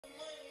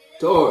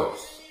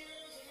Taurus,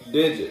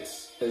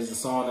 digits is the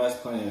song that's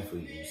playing for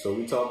you. So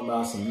we talking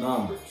about some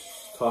numbers,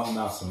 talking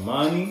about some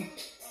money,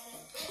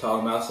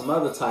 talking about some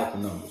other type of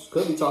numbers.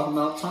 Could be talking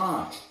about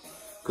time.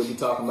 Could be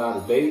talking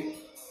about a date,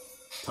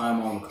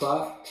 time on the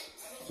clock,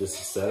 just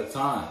a set of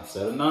time,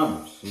 set of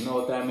numbers. You know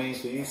what that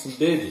means for you? Some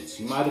digits.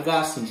 You might have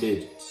got some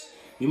digits.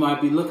 You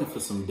might be looking for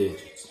some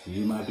digits.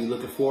 You might be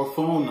looking for a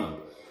phone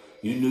number.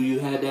 You knew you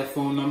had that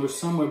phone number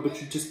somewhere,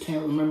 but you just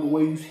can't remember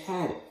where you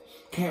had it.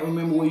 Can't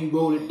remember where you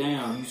wrote it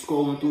down. You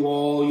scrolling through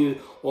all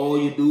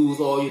your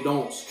do's, all your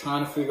don'ts,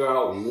 trying to figure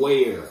out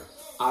where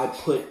I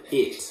put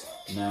it.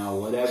 Now,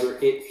 whatever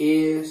it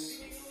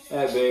is,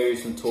 that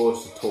varies from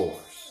Taurus to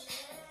Taurus.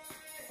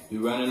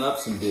 You're running up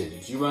some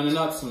digits. You're running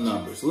up some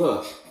numbers.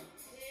 Look,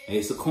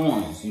 Ace of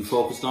Coins. You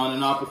focused on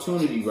an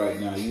opportunity right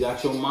now. You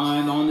got your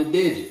mind on the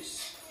digits.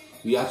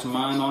 You got your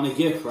mind on a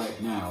gift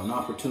right now, an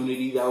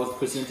opportunity that was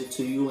presented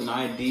to you, an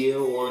idea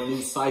or a new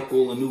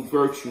cycle, a new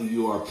virtue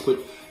you are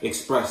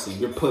expressing.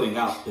 You're putting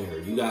out there.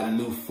 You got a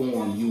new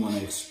form you want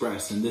to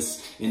express. And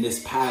in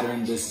this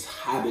pattern, this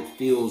habit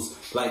feels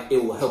like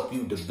it will help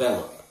you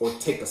develop or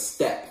take a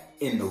step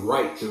in the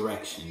right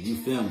direction. You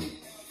feel me?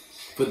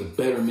 For the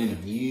betterment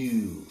of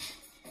you.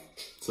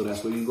 So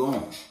that's where you're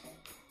going.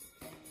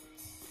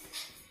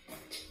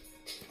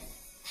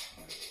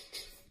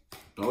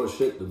 Oh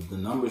shit, the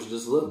numbers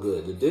just look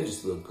good. The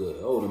digits look good.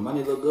 Oh, the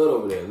money look good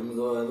over there. Let me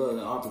go and look at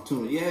the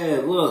opportunity.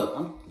 Yeah,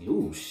 look.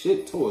 Oh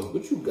shit, Taurus,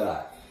 what you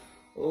got?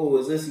 Oh,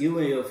 is this you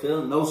and your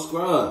feeling? No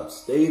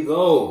scrubs. There you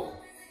go.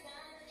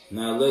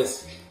 Now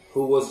listen,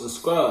 who was the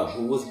scrub?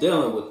 Who was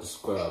dealing with the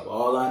scrub?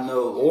 All I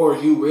know, or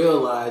you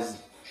realized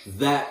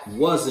that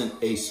wasn't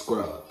a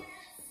scrub.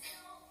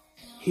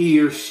 He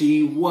or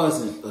she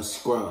wasn't a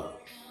scrub.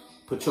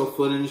 Put your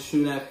foot in the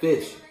shoe that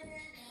fits you.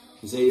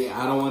 You say,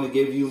 I don't want to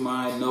give you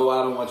mine. No,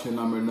 I don't want your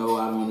number. No,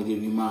 I don't want to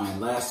give you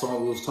mine. Last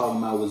song we was talking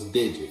about was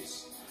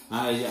digits.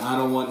 I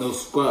don't want no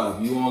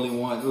scrub. You only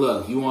want,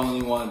 look, you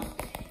only want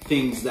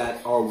things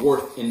that are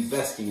worth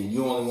investing in.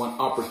 You only want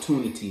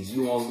opportunities.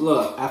 You want,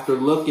 look, after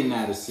looking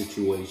at a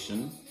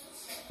situation,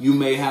 you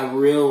may have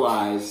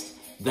realized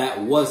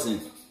that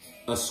wasn't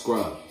a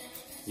scrub.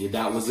 Yeah,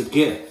 that was a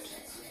gift.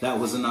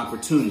 That was an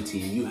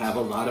opportunity. And you have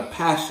a lot of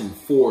passion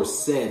for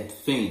said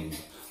thing.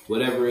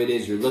 Whatever it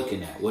is you're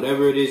looking at,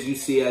 whatever it is you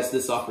see as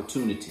this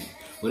opportunity,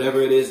 whatever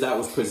it is that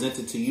was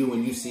presented to you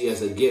and you see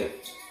as a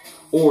gift,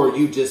 or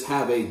you just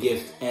have a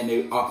gift and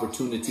an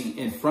opportunity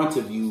in front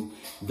of you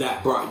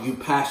that brought you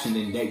passion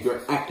and that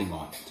you're acting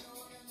on it.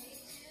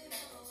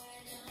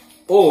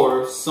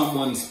 Or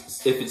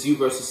if it's you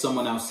versus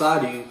someone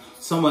outside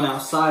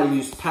of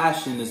you's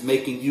passion is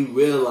making you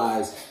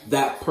realize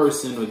that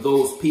person or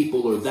those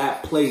people or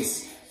that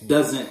place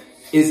isn't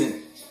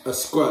a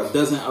scrub,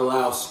 doesn't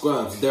allow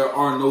scrubs. There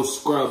are no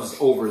scrubs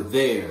over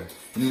there.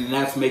 And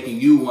that's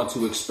making you want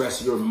to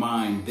express your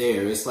mind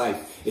there. It's like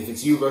if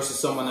it's you versus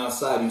someone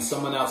outside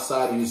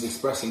of you is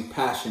expressing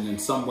passion in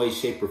some way,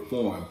 shape, or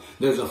form.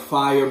 There's a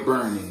fire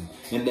burning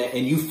and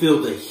you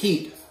feel the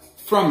heat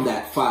from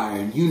that fire.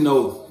 And you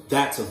know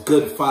that's a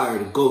good fire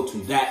to go to.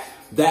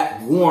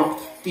 That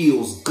warmth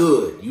feels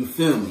good. You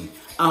feel me?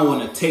 I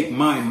want to take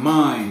my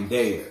mind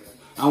there.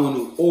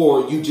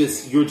 You're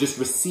just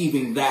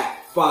receiving that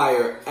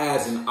fire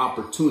as an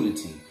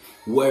opportunity,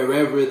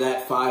 wherever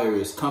that fire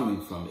is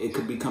coming from. It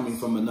could be coming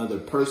from another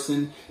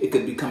person. It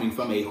could be coming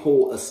from a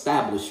whole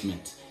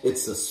establishment.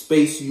 It's a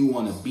space you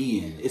want to be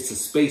in. It's a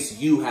space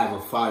you have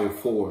a fire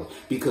for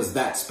because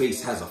that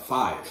space has a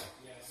fire.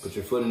 Put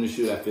your foot in the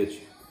shoe that fits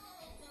you.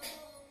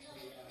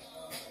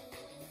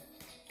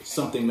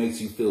 Something makes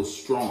you feel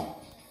strong.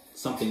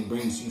 Something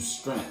brings you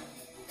strength.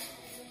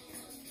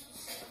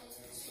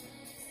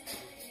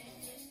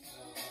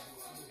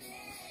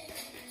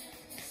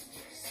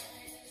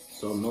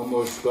 So no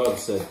more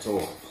scrubs, said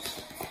Taurus.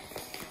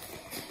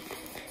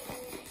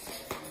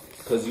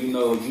 Because you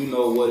know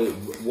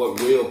what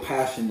real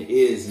passion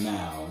is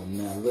now. And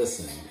now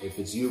listen, if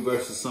it's you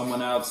versus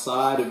someone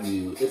outside of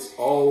you, it's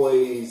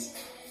always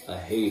a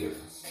hater.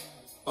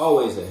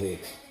 Always a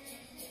hater.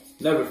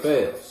 Never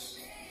fails.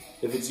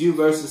 If it's you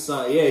versus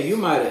someone, yeah, you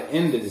might have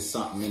ended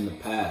something in the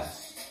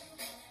past.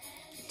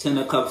 10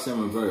 of Cups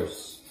in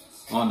reverse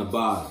on the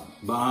bottom.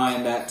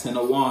 Behind that, 10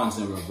 of Wands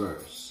in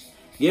reverse.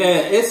 Yeah,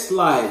 it's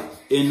like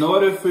in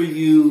order for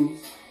you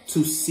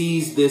to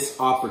seize this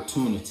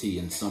opportunity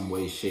in some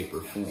way, shape,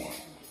 or form,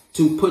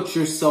 to put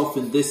yourself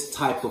in this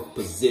type of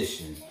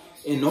position,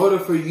 in order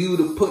for you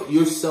to put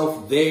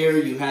yourself there,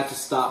 you have to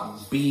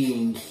stop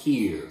being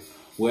here,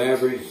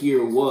 wherever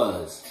here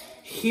was.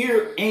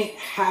 Here ain't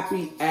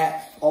happy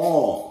at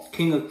all.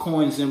 King of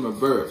Coins in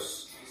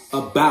reverse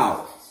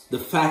about the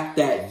fact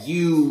that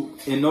you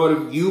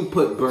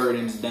put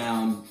burdens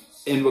down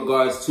in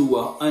regards to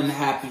an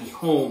unhappy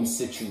home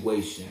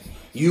situation.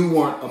 You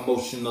weren't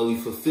emotionally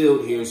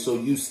fulfilled here, so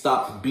you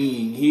stopped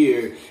being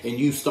here and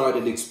you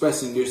started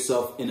expressing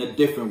yourself in a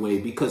different way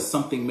because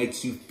something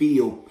makes you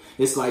feel,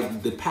 it's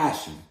like the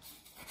passion.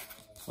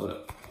 Hold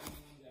up.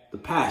 The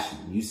passion.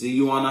 You see,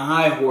 you on a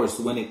high horse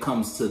when it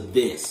comes to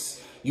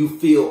this. You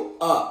feel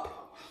up.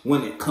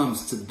 when it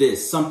comes to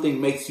this. Something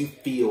makes you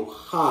feel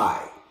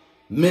high,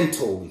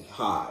 mentally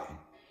high,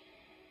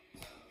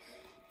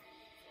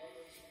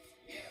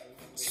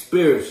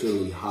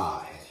 spiritually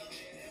high.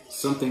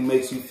 Something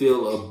makes you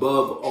feel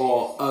above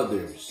all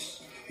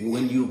others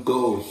when you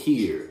go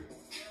here.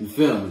 You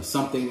feel me?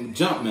 Something,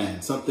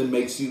 Jumpman, something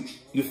makes you,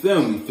 you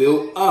feel me,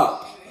 feel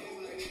up.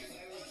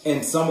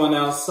 And someone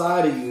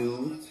outside of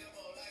you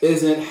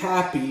isn't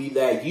happy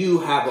that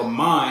you have a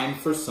mind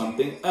for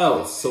something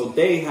else. So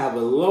they have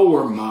a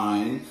lower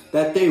mind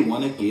that they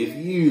want to give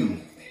you.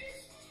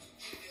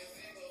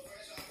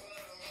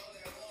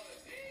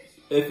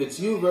 If it's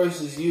you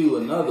versus you,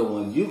 another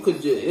one, you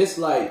could just, it's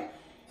like,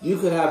 you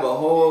could have a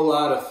whole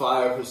lot of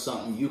fire for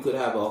something. You could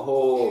have a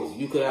whole,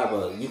 you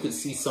could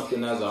see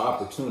something as an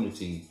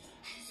opportunity.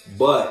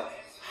 But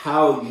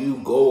how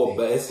you go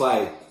about, it's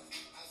like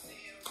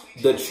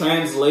the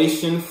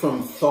translation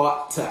from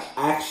thought to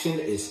action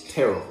is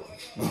terrible.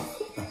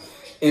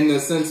 In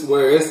the sense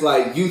where it's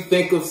like you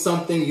think of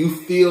something, you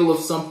feel of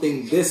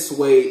something this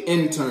way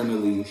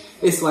internally.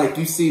 It's like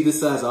you see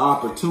this as an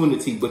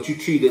opportunity, but you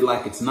treat it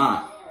like it's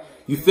not.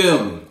 You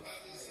feel me?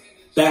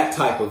 That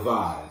type of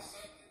vibe.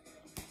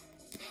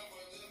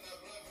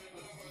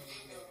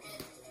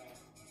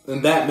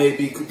 And that may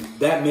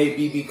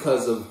be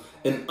because of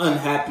an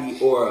unhappy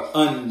or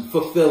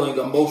unfulfilling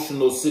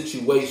emotional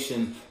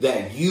situation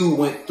that you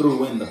went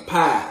through in the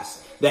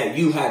past that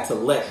you had to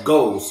let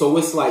go. So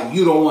it's like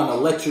you don't want to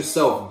let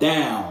yourself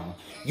down.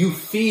 You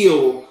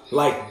feel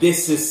like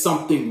this is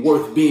something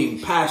worth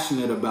being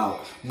passionate about.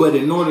 But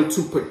in order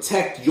to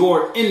protect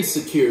your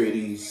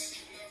insecurities,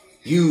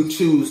 you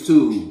choose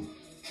to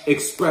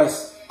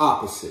express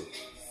opposite.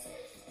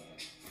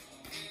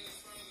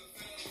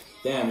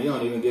 Damn, you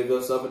don't even give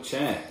yourself a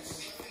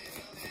chance.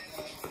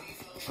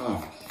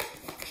 Huh.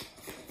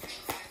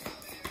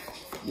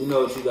 You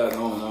know what you got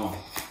going on.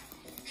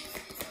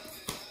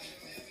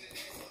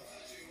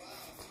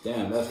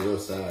 Damn, that's real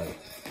sad.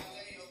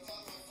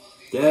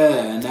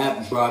 Yeah, and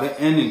that brought an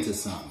ending to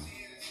something.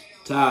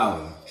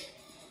 Tower.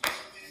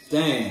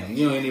 Damn,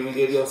 you ain't even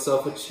give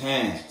yourself a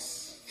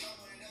chance.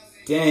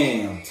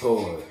 Damn,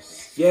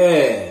 Taurus.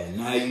 Yeah,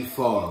 now you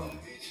falling.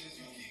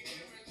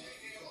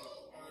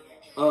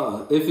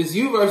 If it's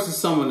you versus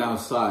someone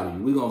outside of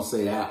you, we're going to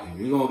say that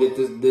one. We're going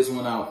to get this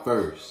one out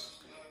first.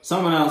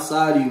 Someone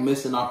outside of you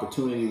missed an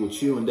opportunity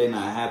with you and they're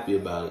not happy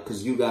about it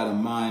because you got a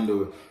mind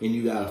and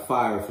you got a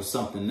fire for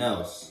something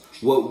else.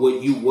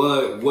 What you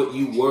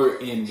were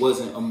in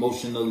wasn't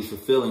emotionally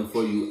fulfilling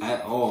for you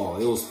at all.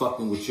 It was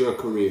fucking with your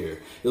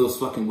career. It was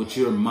fucking with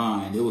your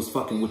mind. It was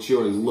fucking with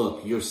your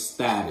look, your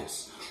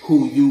status.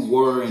 Who you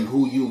were and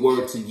who you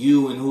were to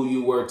you and who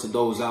you were to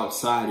those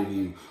outside of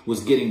you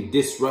was getting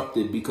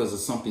disrupted because of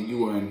something you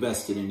were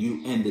invested in.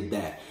 You ended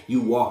that.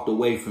 You walked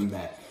away from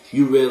that.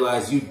 You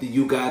realized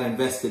you got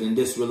invested in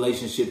this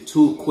relationship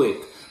too quick.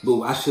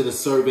 But I should have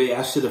surveyed,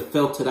 I should have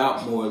felt it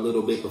out more a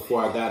little bit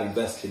before I got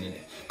invested in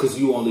it. Because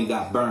you only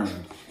got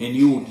burned. And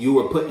you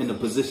were put in a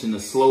position to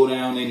slow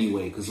down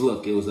anyway. Because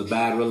look, it was a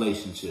bad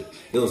relationship.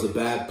 It was a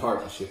bad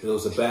partnership. It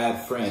was a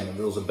bad friend.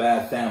 It was a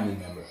bad family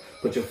member.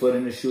 Put your foot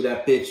in the shoe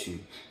that bit you.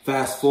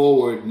 Fast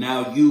forward,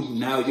 now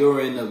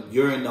you're in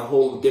a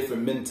whole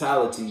different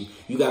mentality.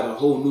 You got a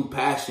whole new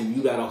passion.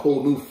 You got a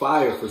whole new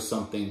fire for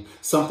something.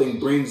 Something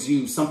brings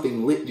you,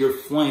 something lit your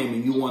flame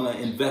and you want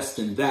to invest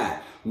in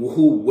that.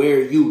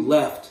 Where you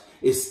left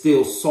is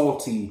still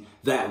salty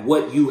that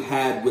what you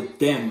had with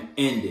them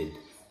ended.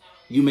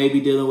 You may be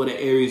dealing with an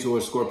Aries or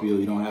a Scorpio.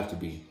 You don't have to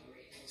be.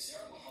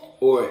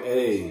 Or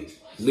a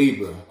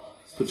Libra.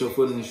 Put your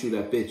foot in the shoe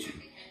that bit you.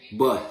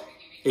 But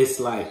it's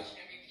like,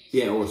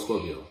 yeah, or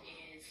Scorpio.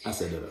 I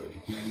said that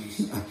already.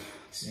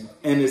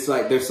 And it's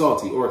like they're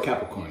salty. Or a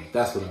Capricorn.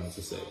 That's what I meant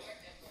to say.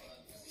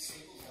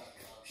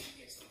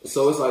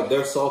 So it's like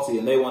they're salty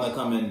and they want to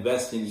come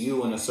invest in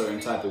you in a certain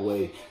type of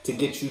way to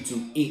get you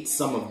to eat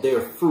some of their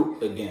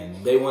fruit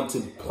again. They want to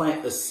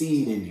plant a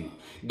seed in you,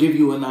 give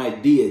you an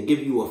idea,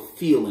 give you a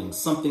feeling,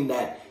 something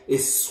that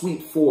is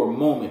sweet for a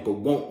moment but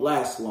won't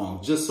last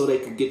long, just so they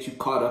could get you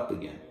caught up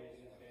again.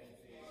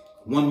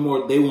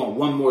 They want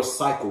one more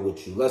cycle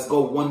with you. Let's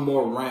go one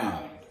more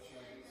round.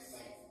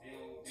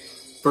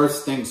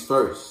 First things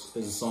first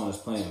is the song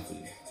that's playing for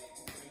you.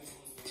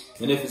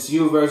 And if it's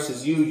you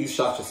versus you, you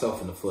shot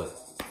yourself in the foot.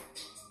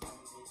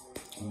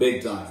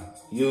 Big time.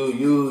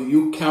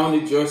 You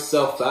counted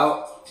yourself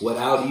out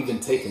without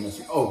even taking a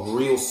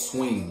real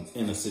swing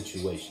in a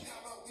situation.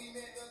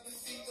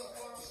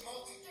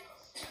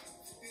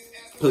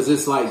 Because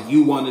it's like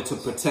you wanted to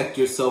protect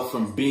yourself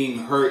from being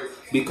hurt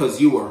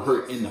because you were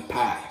hurt in the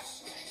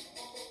past.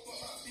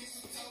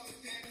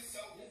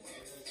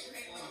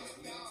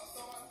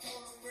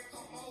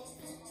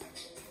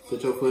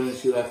 Put your foot in the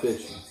shoe that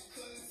fits you.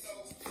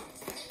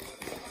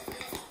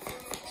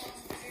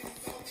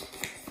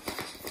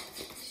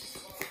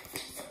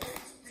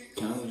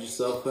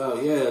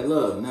 Out. Yeah,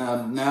 look,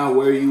 now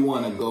where you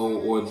want to go,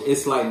 or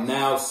it's like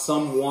now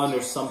someone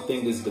or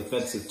something is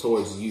defensive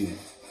towards you.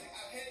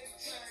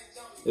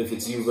 If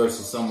it's you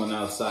versus someone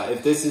outside.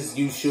 If this is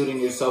you shooting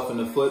yourself in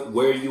the foot,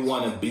 where you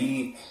want to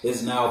be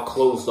is now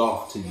closed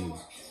off to you.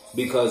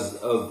 Because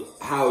of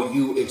how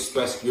you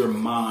expressed your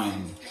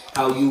mind,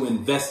 how you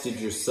invested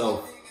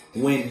yourself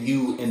when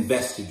you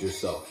invested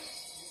yourself.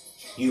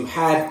 You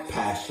had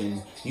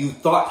passion, you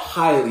thought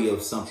highly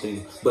of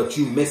something, but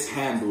you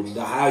mishandled it.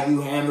 How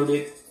you handled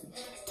it,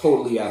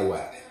 totally out of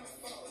whack.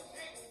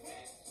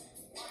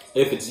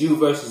 If it's you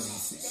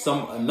versus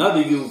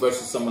another you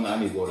versus someone, I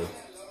need water.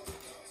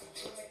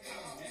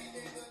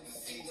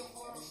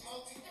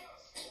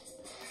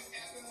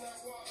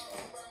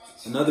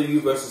 Another you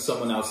versus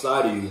someone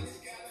outside of you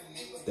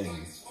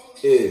thing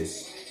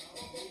is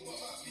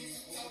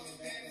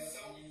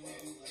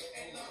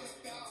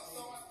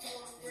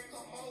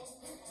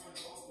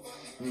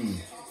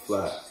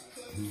flat.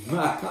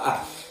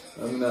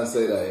 Let me not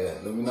say that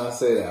yet. Let me not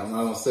say that. I'm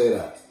not gonna say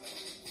that.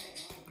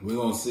 We're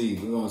gonna see.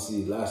 We're gonna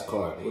see. Last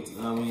card.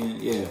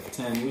 Yeah, for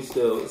 10. We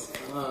still it's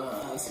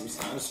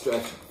kind of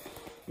stretching.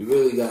 We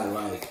really got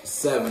like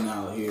 7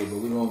 out here, but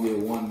we're gonna get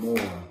 1 more.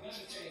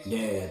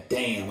 Yeah,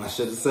 damn, I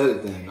should have said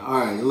it then. All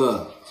right,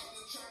 look.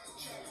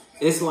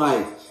 It's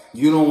like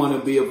you don't want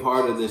to be a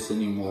part of this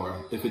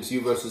anymore. If it's you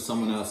versus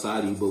someone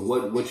outside of you,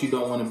 but what you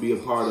don't want to be a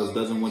part of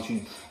doesn't want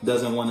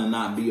to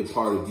not be a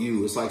part of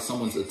you. It's like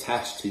someone's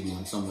attached to you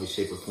in some way,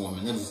 shape, or form,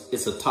 and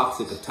it's a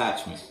toxic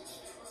attachment.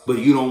 But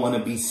you don't want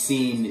to be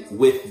seen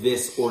with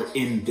this or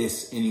in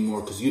this anymore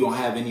because you don't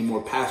have any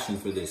more passion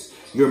for this.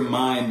 Your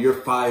mind, your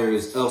fire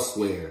is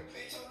elsewhere,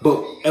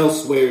 but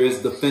elsewhere is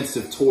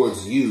defensive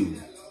towards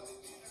you.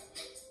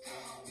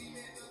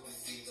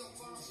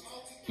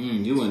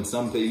 You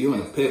in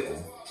a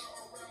pickle.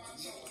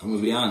 I'm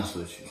gonna be honest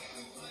with you.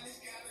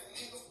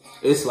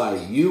 It's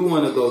like you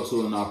want to go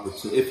to an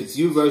opportunity. If it's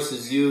you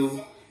versus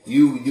you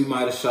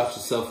might have shot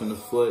yourself in the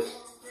foot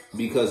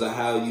because of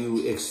how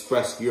you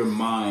expressed your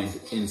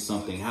mind in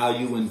something, how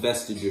you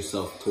invested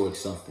yourself towards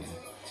something.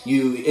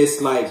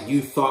 It's like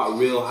you thought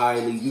real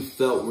highly, you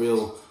felt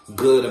real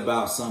good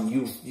about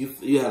something.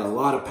 You had a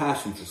lot of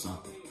passion for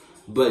something.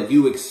 But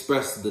you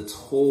expressed the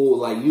total,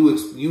 like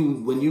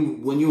when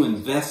you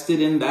invested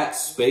in that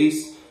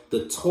space,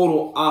 the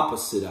total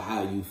opposite of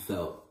how you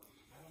felt.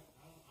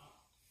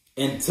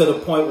 And to the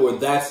point where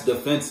that's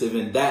defensive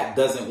and that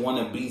doesn't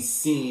want to be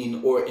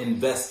seen or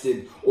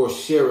invested or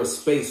share a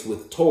space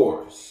with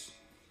Taurus.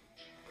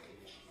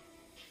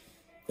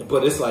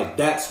 But it's like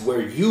that's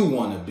where you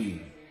want to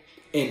be.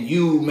 And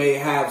you may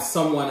have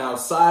someone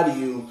outside of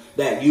you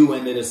that you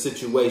ended a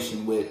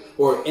situation with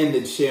or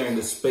ended sharing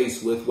the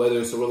space with, whether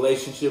it's a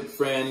relationship,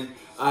 friend,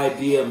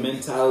 idea,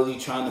 mentality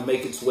trying to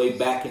make its way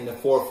back in the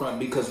forefront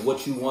because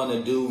what you want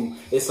to do,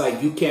 it's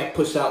like you can't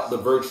push out the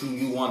virtue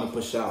you want to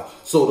push out.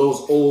 So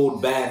those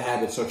old bad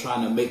habits are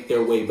trying to make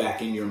their way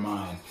back in your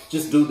mind.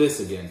 Just do this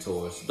again,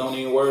 Taurus. Don't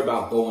even worry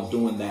about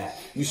doing that.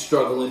 You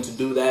struggling to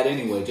do that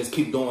anyway. Just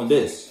keep doing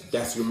this.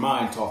 That's your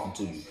mind talking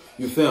to you.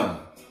 You feel me?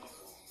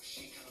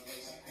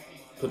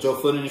 Put your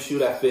foot in the shoe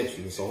that fits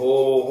you. It's a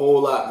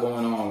whole lot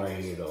going on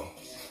right here, though.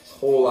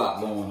 Whole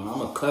lot going on. I'm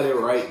going to cut it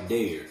right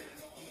there.